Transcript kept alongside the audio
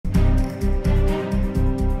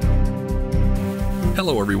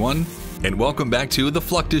Hello everyone, and welcome back to the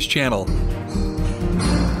Fluctus Channel.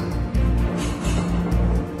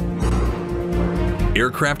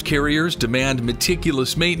 Aircraft carriers demand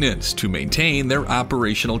meticulous maintenance to maintain their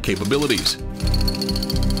operational capabilities.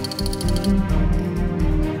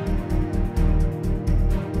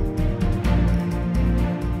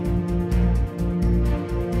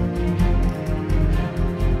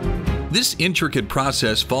 This intricate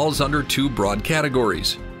process falls under two broad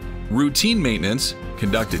categories. Routine maintenance,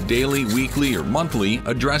 conducted daily, weekly, or monthly,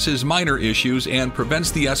 addresses minor issues and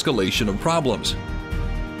prevents the escalation of problems.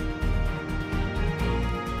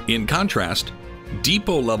 In contrast,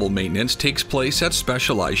 depot-level maintenance takes place at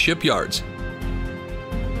specialized shipyards.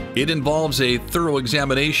 It involves a thorough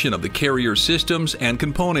examination of the carrier systems and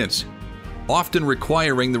components, often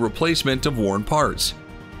requiring the replacement of worn parts,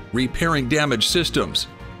 repairing damaged systems,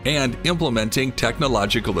 and implementing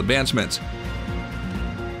technological advancements.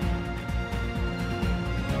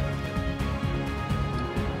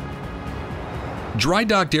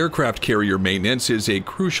 Dry-docked aircraft carrier maintenance is a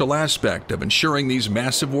crucial aspect of ensuring these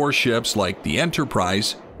massive warships like the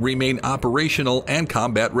Enterprise remain operational and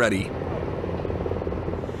combat-ready.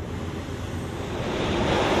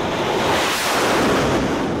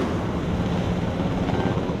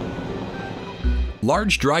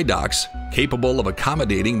 Large dry docks, capable of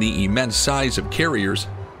accommodating the immense size of carriers,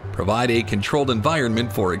 provide a controlled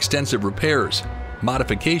environment for extensive repairs,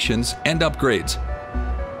 modifications, and upgrades.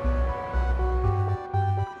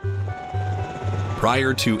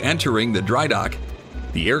 Prior to entering the dry dock,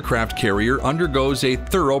 the aircraft carrier undergoes a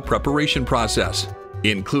thorough preparation process,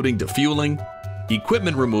 including defueling,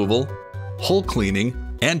 equipment removal, hull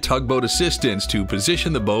cleaning, and tugboat assistance to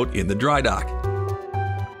position the boat in the dry dock.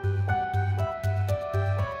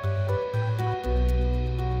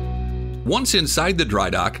 Once inside the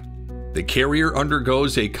dry dock, the carrier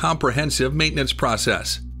undergoes a comprehensive maintenance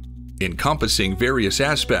process, encompassing various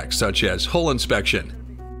aspects such as hull inspection,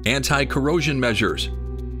 anti-corrosion measures,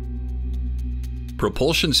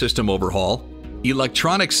 propulsion system overhaul,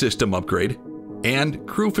 electronic system upgrade, and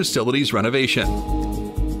crew facilities renovation.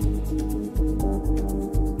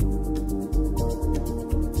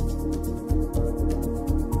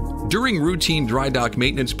 During routine dry dock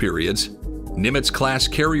maintenance periods, Nimitz-class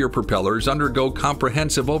carrier propellers undergo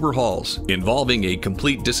comprehensive overhauls involving a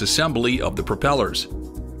complete disassembly of the propellers,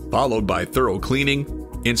 followed by thorough cleaning,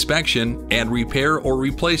 inspection, and repair or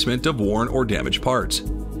replacement of worn or damaged parts.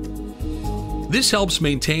 This helps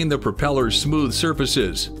maintain the propeller's smooth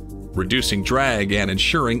surfaces, reducing drag and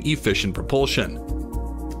ensuring efficient propulsion.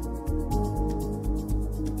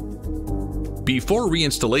 Before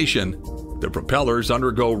reinstallation, the propellers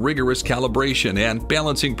undergo rigorous calibration and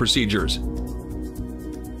balancing procedures.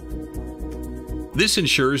 This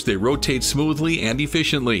ensures they rotate smoothly and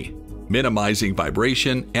efficiently, minimizing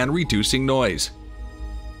vibration and reducing noise.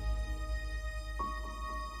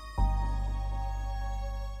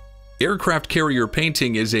 Aircraft carrier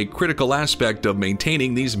painting is a critical aspect of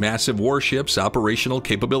maintaining these massive warships' operational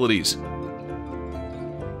capabilities.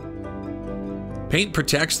 Paint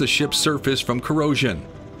protects the ship's surface from corrosion,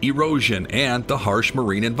 erosion, and the harsh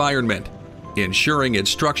marine environment, ensuring its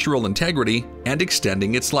structural integrity and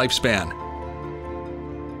extending its lifespan.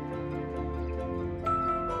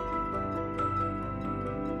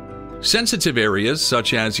 Sensitive areas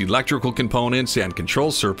such as electrical components and control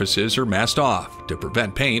surfaces are masked off to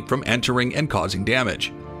prevent paint from entering and causing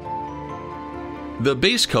damage. The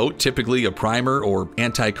base coat, typically a primer or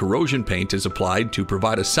anti-corrosion paint, is applied to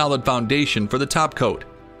provide a solid foundation for the top coat,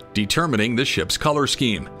 determining the ship's color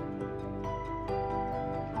scheme.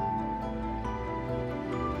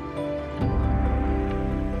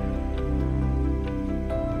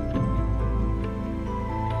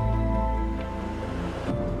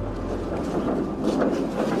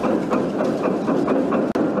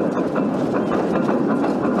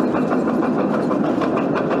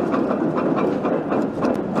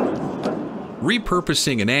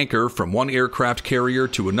 Repurposing an anchor from one aircraft carrier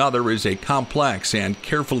to another is a complex and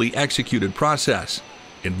carefully executed process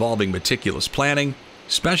involving meticulous planning,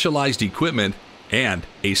 specialized equipment, and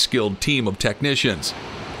a skilled team of technicians.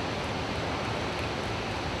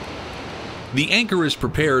 The anchor is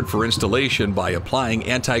prepared for installation by applying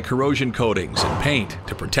anti-corrosion coatings and paint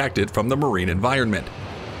to protect it from the marine environment.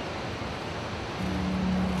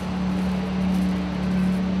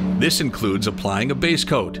 This includes applying a base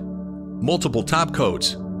coat, multiple top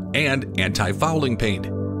coats, and anti-fouling paint.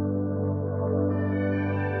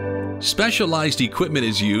 Specialized equipment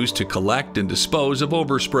is used to collect and dispose of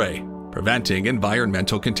overspray, preventing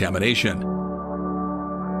environmental contamination.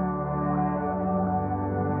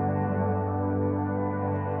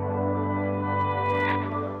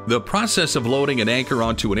 The process of loading an anchor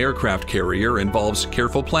onto an aircraft carrier involves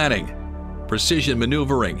careful planning, precision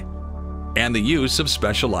maneuvering, and the use of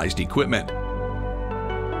specialized equipment.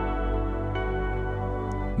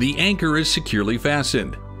 The anchor is securely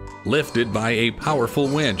fastened, lifted by a powerful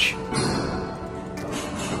winch.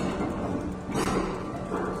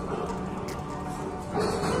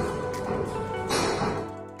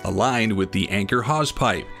 Aligned with the anchor hawse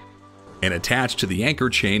pipe, and attached to the anchor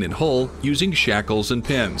chain and hull using shackles and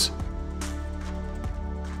pins.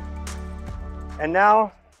 And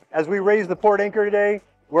now, as we raise the port anchor today,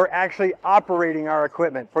 we're actually operating our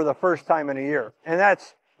equipment for the first time in a year. And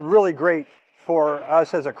that's really great for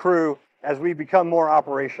us as a crew as we become more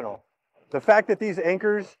operational. The fact that these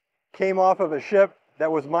anchors came off of a ship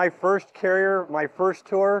that was my first carrier, my first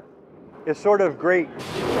tour, is sort of great.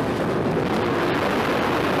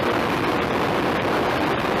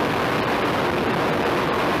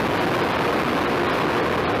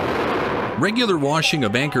 Regular washing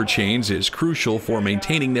of anchor chains is crucial for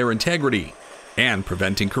maintaining their integrity and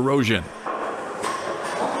preventing corrosion.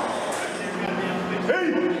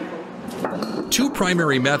 Two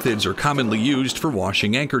primary methods are commonly used for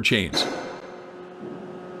washing anchor chains.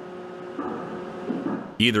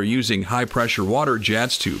 Either using high-pressure water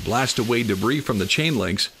jets to blast away debris from the chain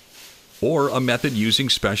links, or a method using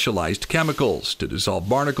specialized chemicals to dissolve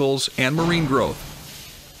barnacles and marine growth.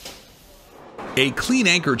 A clean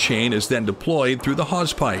anchor chain is then deployed through the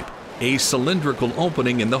hawse pipe, a cylindrical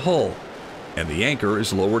opening in the hull, and the anchor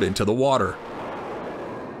is lowered into the water.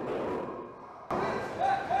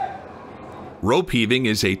 Rope heaving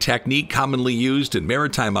is a technique commonly used in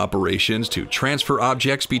maritime operations to transfer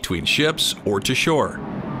objects between ships or to shore.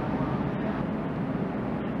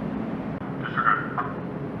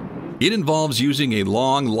 It involves using a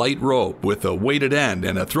long, light rope with a weighted end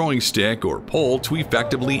and a throwing stick or pole to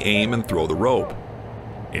effectively aim and throw the rope,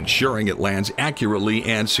 ensuring it lands accurately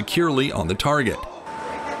and securely on the target.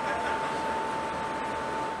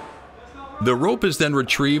 The rope is then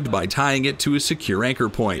retrieved by tying it to a secure anchor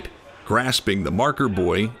point, grasping the marker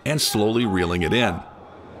buoy and slowly reeling it in.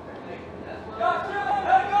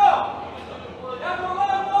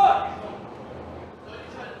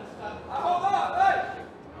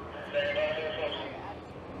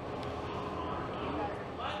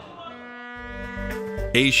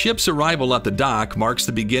 A ship's arrival at the dock marks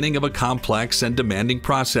the beginning of a complex and demanding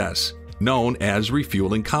process, known as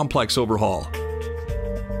refueling complex overhaul.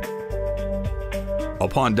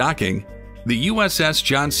 Upon docking, the USS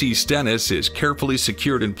John C. Stennis is carefully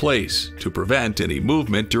secured in place to prevent any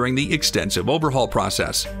movement during the extensive overhaul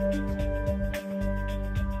process.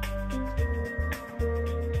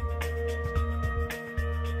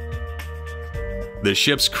 The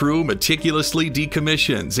ship's crew meticulously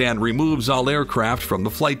decommissions and removes all aircraft from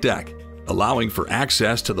the flight deck, allowing for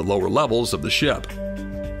access to the lower levels of the ship.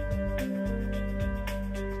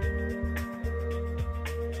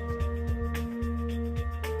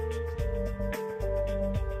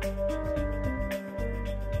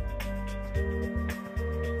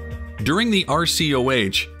 During the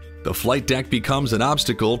RCOH, the flight deck becomes an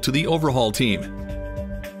obstacle to the overhaul team.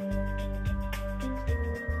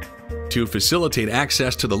 To facilitate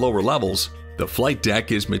access to the lower levels, the flight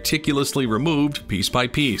deck is meticulously removed piece by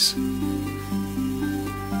piece.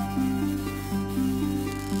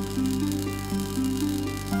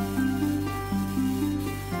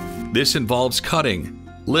 This involves cutting,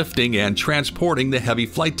 lifting, and transporting the heavy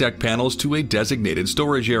flight deck panels to a designated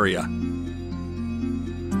storage area.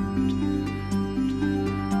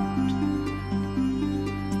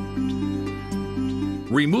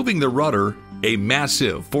 Removing the rudder, a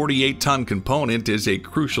massive 48-ton component, is a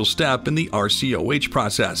crucial step in the RCOH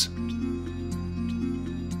process,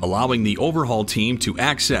 allowing the overhaul team to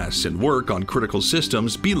access and work on critical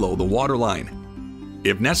systems below the waterline.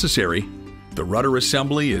 If necessary, the rudder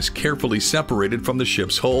assembly is carefully separated from the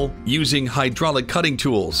ship's hull using hydraulic cutting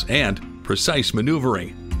tools and precise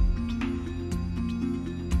maneuvering.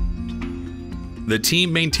 The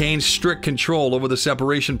team maintains strict control over the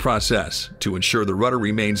separation process to ensure the rudder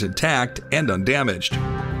remains intact and undamaged.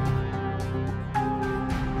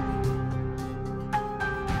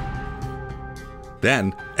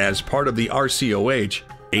 Then, as part of the RCOH,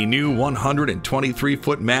 a new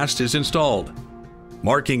 123-foot mast is installed,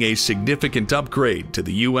 marking a significant upgrade to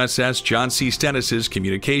the USS John C. Stennis's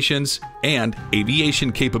communications and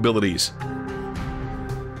aviation capabilities.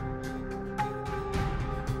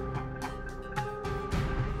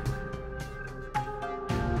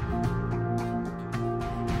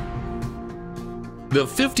 The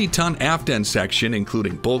 50-ton aft end section,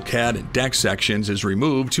 including bulkhead and deck sections, is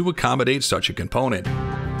removed to accommodate such a component.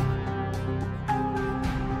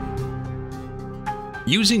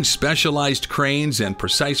 Using specialized cranes and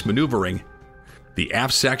precise maneuvering, the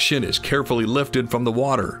aft section is carefully lifted from the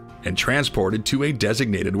water and transported to a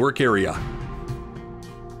designated work area.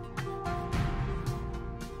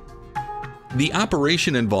 The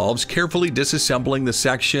operation involves carefully disassembling the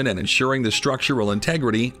section and ensuring the structural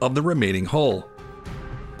integrity of the remaining hull.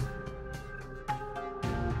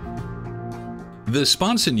 The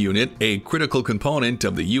sponson unit, a critical component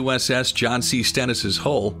of the USS John C. Stennis's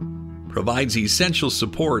hull, provides essential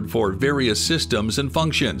support for various systems and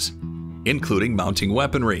functions, including mounting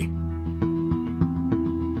weaponry.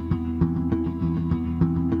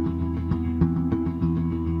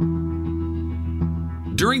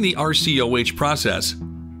 During the RCOH process,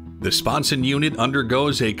 the sponson unit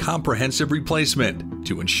undergoes a comprehensive replacement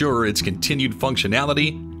to ensure its continued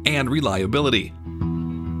functionality and reliability.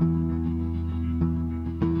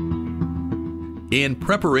 In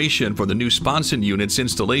preparation for the new sponson unit's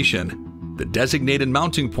installation, the designated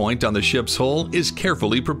mounting point on the ship's hull is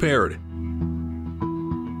carefully prepared.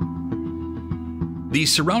 The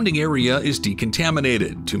surrounding area is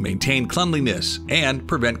decontaminated to maintain cleanliness and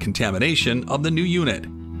prevent contamination of the new unit.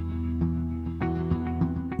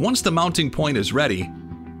 Once the mounting point is ready,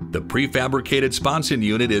 the prefabricated sponson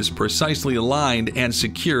unit is precisely aligned and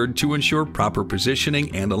secured to ensure proper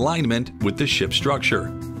positioning and alignment with the ship's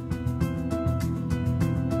structure.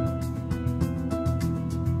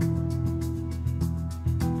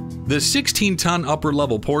 The 16-ton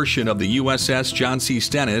upper-level portion of the USS John C.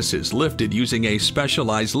 Stennis is lifted using a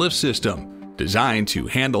specialized lift system designed to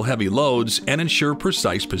handle heavy loads and ensure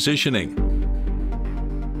precise positioning.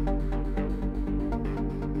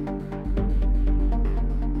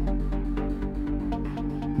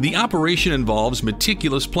 The operation involves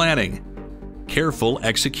meticulous planning, careful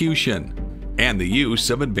execution, and the use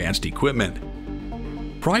of advanced equipment.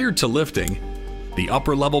 Prior to lifting, the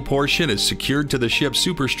upper-level portion is secured to the ship's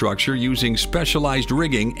superstructure using specialized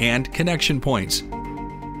rigging and connection points.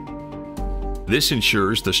 This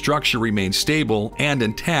ensures the structure remains stable and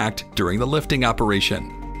intact during the lifting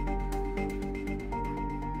operation.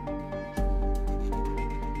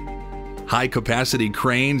 High-capacity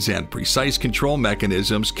cranes and precise control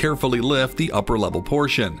mechanisms carefully lift the upper-level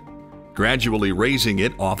portion, gradually raising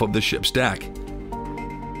it off of the ship's deck.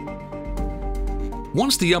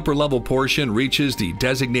 Once the upper-level portion reaches the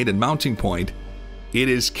designated mounting point, it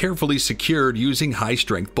is carefully secured using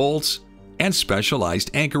high-strength bolts and specialized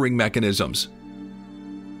anchoring mechanisms.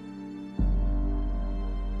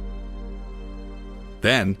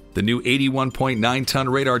 Then, the new 81.9-ton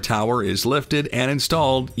radar tower is lifted and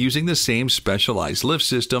installed using the same specialized lift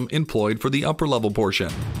system employed for the upper-level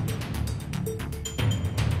portion.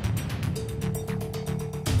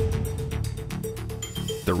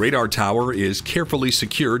 The radar tower is carefully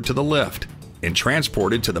secured to the lift and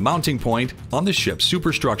transported to the mounting point on the ship's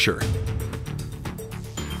superstructure.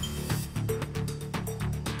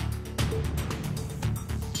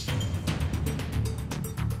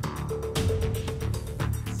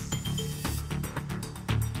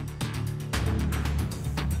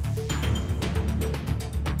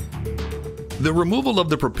 The removal of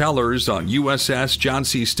the propellers on USS John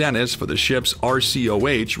C. Stennis for the ship's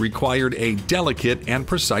RCOH required a delicate and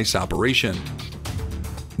precise operation.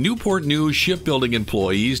 Newport News shipbuilding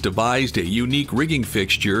employees devised a unique rigging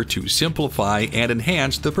fixture to simplify and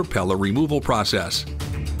enhance the propeller removal process.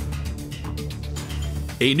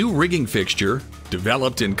 A new rigging fixture,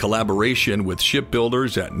 developed in collaboration with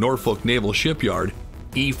shipbuilders at Norfolk Naval Shipyard,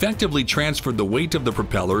 effectively transferred the weight of the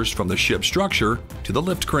propellers from the ship's structure to the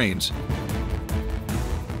lift cranes.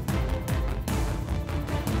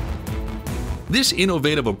 This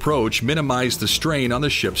innovative approach minimized the strain on the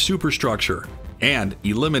ship's superstructure and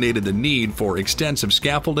eliminated the need for extensive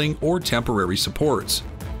scaffolding or temporary supports.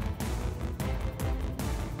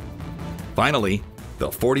 Finally, the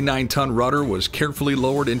 49-ton rudder was carefully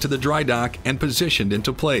lowered into the dry dock and positioned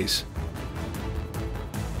into place.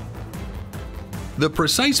 The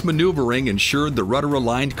precise maneuvering ensured the rudder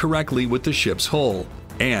aligned correctly with the ship's hull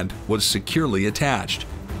and was securely attached.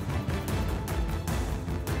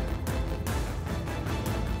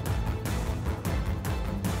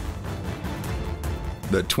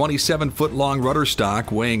 The 27-foot-long rudder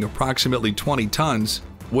stock, weighing approximately 20 tons,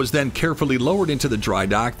 was then carefully lowered into the dry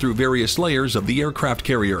dock through various layers of the aircraft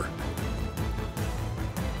carrier.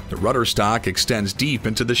 The rudder stock extends deep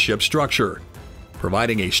into the ship's structure,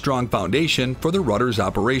 providing a strong foundation for the rudder's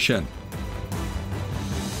operation.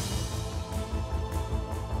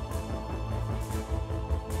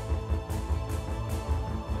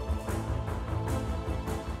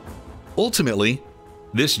 Ultimately,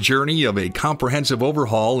 This journey of a comprehensive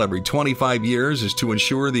overhaul every 25 years is to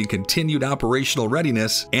ensure the continued operational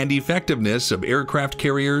readiness and effectiveness of aircraft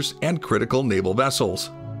carriers and critical naval vessels.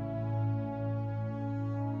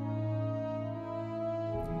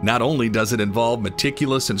 Not only does it involve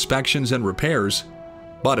meticulous inspections and repairs,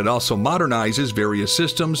 but it also modernizes various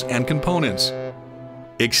systems and components,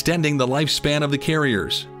 extending the lifespan of the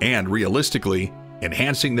carriers and, realistically,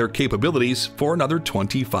 enhancing their capabilities for another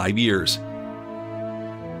 25 years.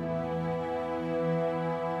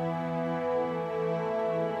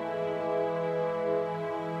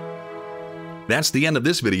 That's the end of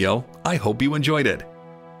this video. I hope you enjoyed it.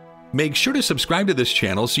 Make sure to subscribe to this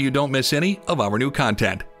channel so you don't miss any of our new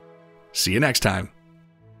content. See you next time.